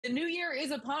The new year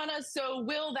is upon us, so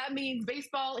Will, that means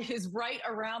baseball is right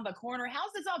around the corner.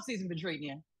 How's this offseason been treating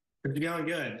you? It's going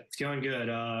good. It's going good.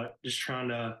 Just trying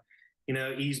to,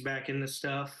 ease back into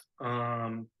stuff.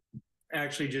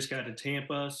 Actually just got to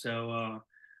Tampa, so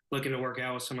looking to work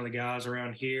out with some of the guys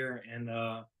around here and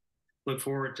look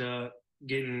forward to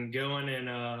getting going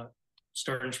and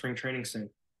starting spring training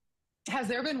soon. Has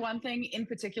there been one thing in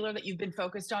particular that you've been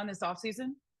focused on this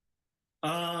offseason?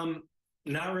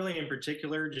 Not really in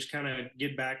particular, just kind of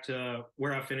get back to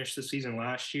where I finished the season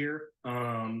last year.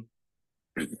 I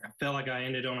felt like I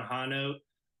ended on a high note.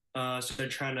 So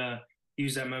trying to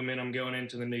use that momentum going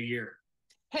into the new year.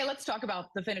 Hey, let's talk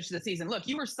about the finish of the season. Look,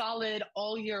 you were solid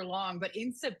all year long, but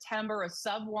in September, a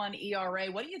sub-1 ERA.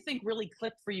 What do you think really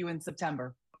clicked for you in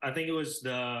September? I think it was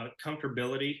the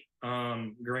comfortability.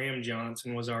 Graham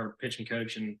Johnson was our pitching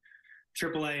coach in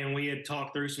AAA, and we had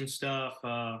talked through some stuff,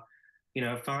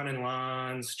 finding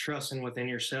lines, trusting within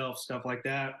yourself, stuff like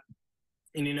that.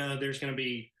 And, there's going to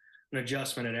be an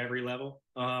adjustment at every level.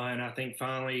 And I think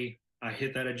finally I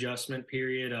hit that adjustment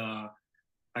period.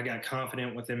 I got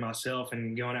confident within myself,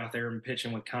 and going out there and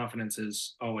pitching with confidence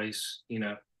is always,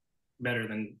 better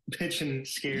than pitching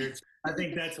scared. I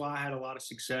think that's why I had a lot of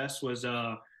success was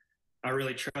I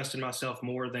really trusted myself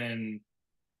more than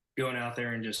going out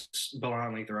there and just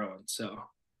blindly throwing. So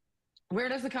where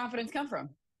does the confidence come from?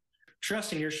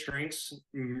 Trusting your strengths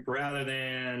rather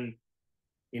than,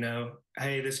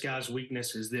 hey, this guy's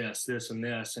weakness is this, and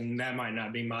this, and that might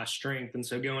not be my strength. And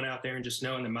so going out there and just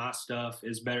knowing that my stuff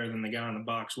is better than the guy in the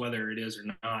box, whether it is or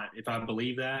not, if I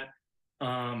believe that,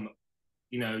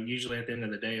 usually at the end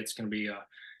of the day, it's going to be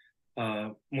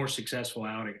a more successful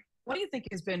outing. What do you think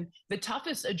has been the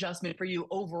toughest adjustment for you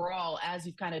overall as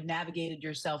you've kind of navigated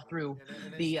yourself through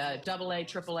the AA,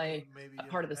 AAA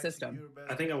part of the system?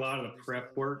 I think a lot of the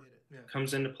prep work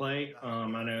comes into play.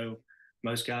 I know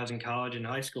most guys in college and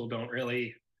high school don't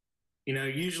really,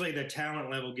 usually the talent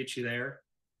level gets you there.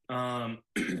 And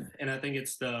I think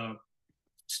it's the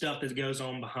stuff that goes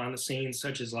on behind the scenes,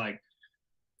 such as like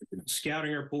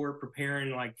scouting report,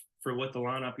 preparing like for what the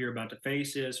lineup you're about to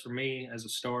face is for me as a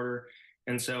starter.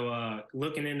 And so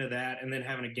looking into that and then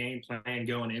having a game plan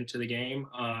going into the game,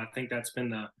 I think that's been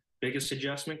the biggest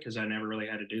adjustment because I never really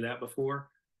had to do that before.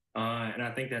 And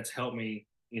I think that's helped me,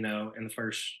 in the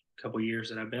first couple of years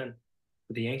that I've been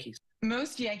with the Yankees.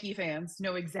 Most Yankee fans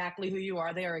know exactly who you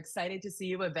are. They are excited to see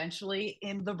you eventually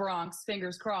in the Bronx,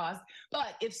 fingers crossed.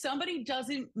 But if somebody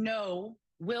doesn't know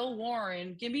Will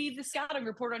Warren, give me the scouting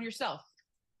report on yourself.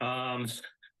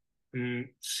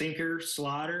 Sinker,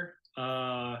 slider,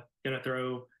 gonna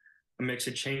throw a mix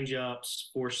of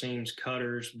change-ups, four seams,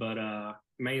 cutters, but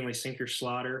mainly sinker,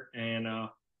 slider, and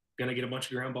gonna get a bunch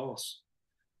of ground balls.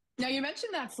 Now, you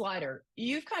mentioned that slider.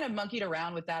 You've kind of monkeyed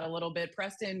around with that a little bit.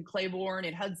 Preston Claiborne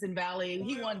in Hudson Valley,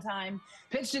 he one time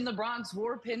pitched in the Bronx,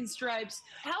 wore pinstripes.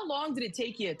 How long did it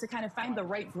take you to kind of find the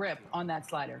right grip on that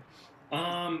slider?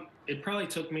 It probably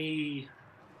took me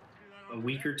a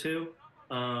week or two.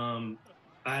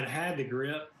 I'd had the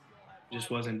grip,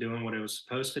 just wasn't doing what it was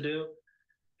supposed to do.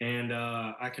 And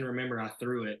I can remember I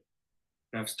threw it.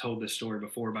 I've told this story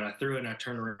before, but I threw it and I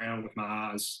turned around with my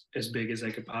eyes as big as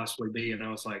they could possibly be. And I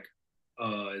was like,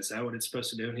 is that what it's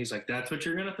supposed to do? And he's like, that's what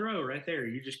you're going to throw right there.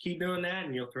 You just keep doing that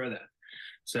and you'll throw that.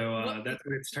 So that's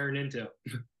what it's turned into.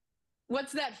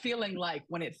 What's that feeling like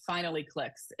when it finally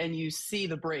clicks and you see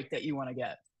the break that you want to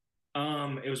get?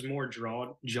 It was more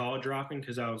jaw dropping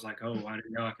because I was like, oh, I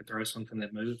didn't know I could throw something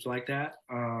that moves like that.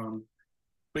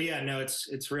 But yeah, no,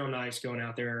 it's real nice going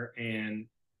out there, and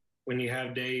when you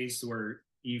have days where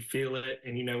you feel it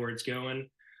and you know where it's going,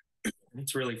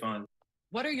 it's really fun.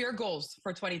 What are your goals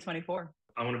for 2024?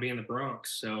 I want to be in the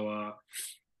Bronx, so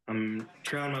I'm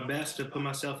trying my best to put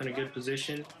myself in a good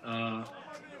position to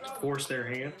force their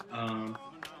hand.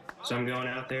 So I'm going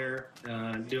out there,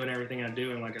 doing everything I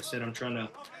do, and like I said, I'm trying to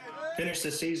finish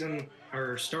the season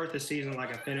or start the season like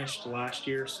I finished last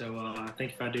year. So I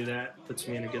think if I do that, it puts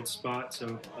me in a good spot.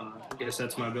 So I guess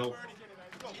that's my goal.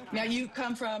 Now, you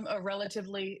come from a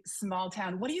relatively small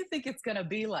town. What do you think it's going to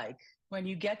be like when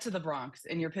you get to the Bronx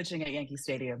and you're pitching at Yankee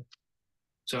Stadium?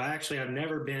 So I've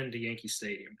never been to Yankee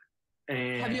Stadium.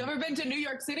 And have you ever been to New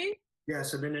York City?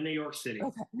 Yes, I've been to New York City.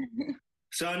 Okay.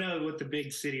 So I know what the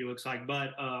big city looks like,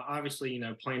 but obviously,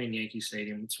 playing in Yankee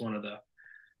Stadium, it's one of the,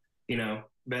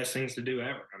 best things to do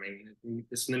ever. I mean,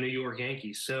 it's the New York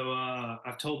Yankees. So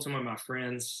I've told some of my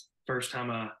friends, first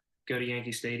time I go to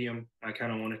Yankee Stadium, I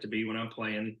kind of want it to be when I'm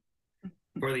playing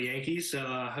for the Yankees.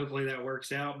 Hopefully that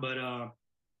works out. But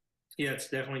yeah, it's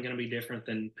definitely going to be different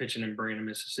than pitching in Brandon,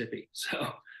 Mississippi.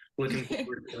 So looking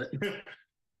forward to it.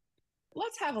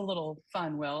 Let's have a little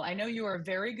fun, Will. I know you are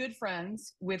very good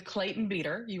friends with Clayton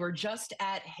Beater. You were just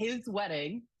at his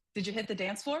wedding. Did you hit the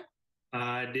dance floor?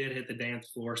 I did hit the dance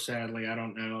floor. Sadly, I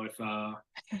don't know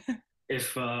if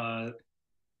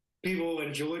people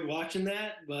enjoyed watching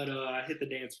that, but I hit the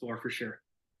dance floor for sure.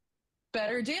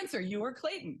 Better dancer, you or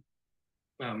Clayton?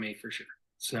 Well, me for sure.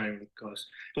 It's not even close.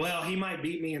 Well, he might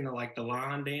beat me in the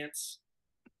line dance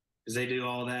because they do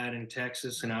all that in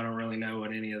Texas, and I don't really know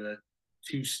what any of the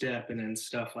two-stepping and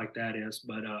stuff like that is.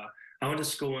 But I went to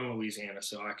school in Louisiana,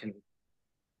 so I can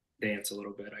dance a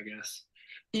little bit, I guess.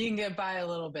 You can get by a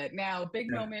little bit. Now, big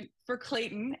Yeah. moment for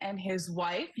Clayton and his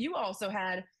wife. You also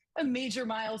had a major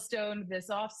milestone this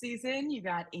offseason. You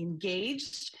got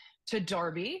engaged to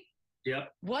Darby.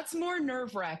 Yep. What's more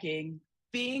nerve-wracking,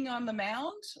 being on the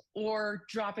mound or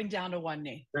dropping down to one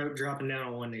knee? Dropping down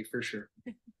on one knee for sure.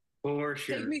 For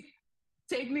sure.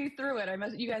 Take me through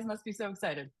it. You guys must be so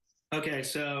excited. Okay,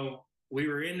 so we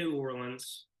were in New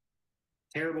Orleans,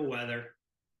 terrible weather,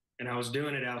 and I was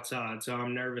doing it outside, so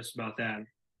I'm nervous about that.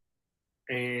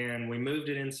 And we moved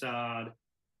it inside,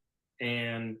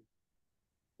 and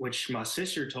which my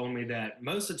sister told me that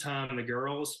most of the time the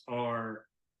girls are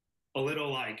a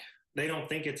little they don't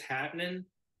think it's happening,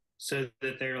 so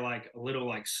that they're a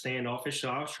little standoffish. So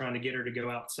I was trying to get her to go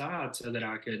outside so that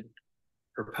I could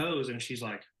propose, and she's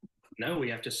like, no, we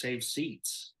have to save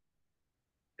seats.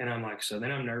 And I'm like, so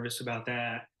then I'm nervous about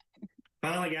that.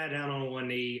 Finally got down on one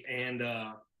knee, and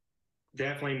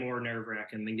definitely more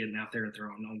nerve-wracking than getting out there and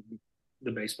throwing on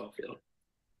the baseball field.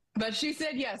 But she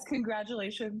said yes.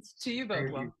 Congratulations to you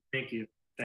both. Thank you.